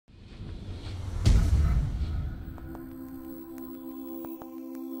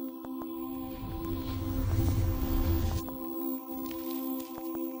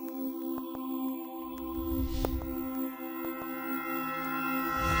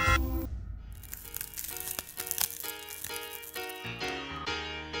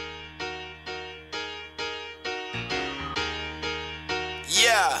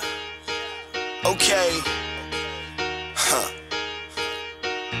Yeah. Okay.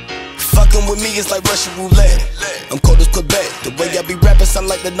 Fucking with me is like Russian roulette. I'm cold as Quebec. The way I be rapping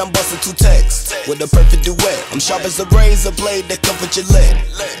sound like that I'm busting two texts with a perfect duet. I'm sharp as a razor blade that covered your leg.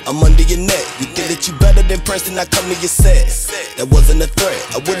 I'm under your neck. You think that you better than Prynce, then I come to your set. That wasn't a threat.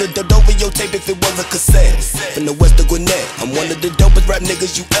 I would've dubbed over your tape if it was a cassette. From the west of Gwinnett, I'm one of the dopest rap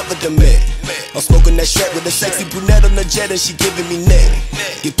niggas you ever done met. I'm smoking that Shrek with a sexy brunette on the jet and she giving me neck.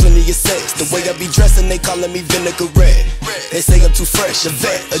 Get plenty of sex. The way I be dressing, they calling me vinaigrette. They say I'm too fresh, a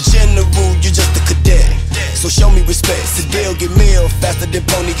vet, a general, you just a cadet. So show me respect. Today get meal faster than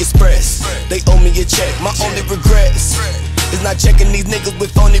Pony Express. They owe me a check. My only regrets is not checking these niggas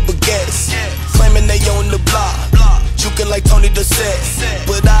with phony baguettes, claiming they own the block, juking like Tony Dorsett.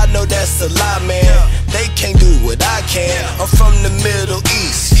 But I know that's a lie, man. They can't do what I can. I'm from the Middle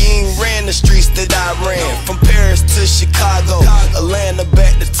East. You ain't ran the streets that I ran. From Paris to Chicago, Atlanta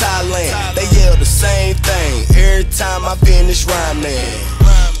back to Thailand. They yell the same thing every time I finish rhyming.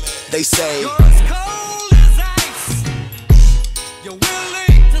 They say, you're as cold as ice. You're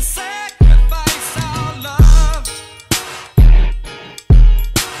willing to sacrifice our love.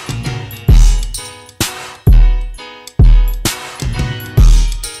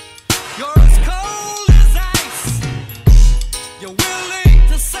 You're as cold as ice. You're willing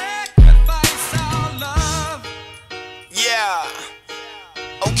to sacrifice our love. yeah.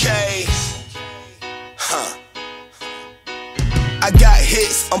 Okay. I got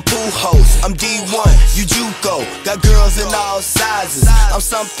hits, I'm pool host, I'm D1, you JUCO. Got girls in all sizes, I'm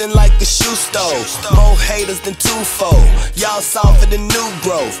something like a shoe store. More haters than twofold, y'all softer than new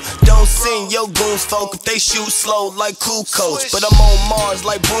growth. Don't send your goons folk if they shoot slow like cool coach. But I'm on Mars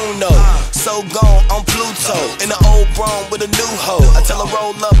like Bruno, so gone on Pluto. In an old Bron with a new hoe, I tell her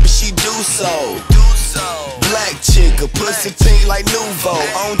roll up and she do so. Black chick, a pussy pink like Nouveau.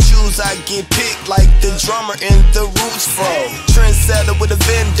 On choose, I get picked like the drummer in the Roots fro. Trendsetter with a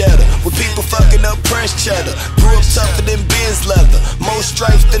vendetta, with people fucking up French cheddar. Grew up tougher than Ben's leather, more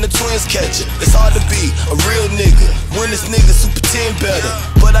stripes than the twins catcher. It's hard to be a real nigga when this niggas who pretend better.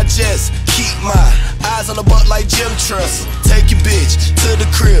 But I just keep my eyes on the butt like Jim Tressel. Take your bitch to the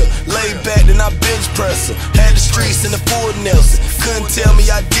crib, lay back then I bench press her. Had the streets in the full Nelson, couldn't tell me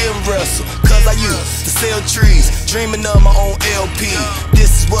I didn't wrestle. Cause I used to sell trees, dreaming of my own LP.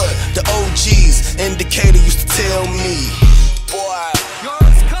 This is what the OGs indicator used to tell me. Boy,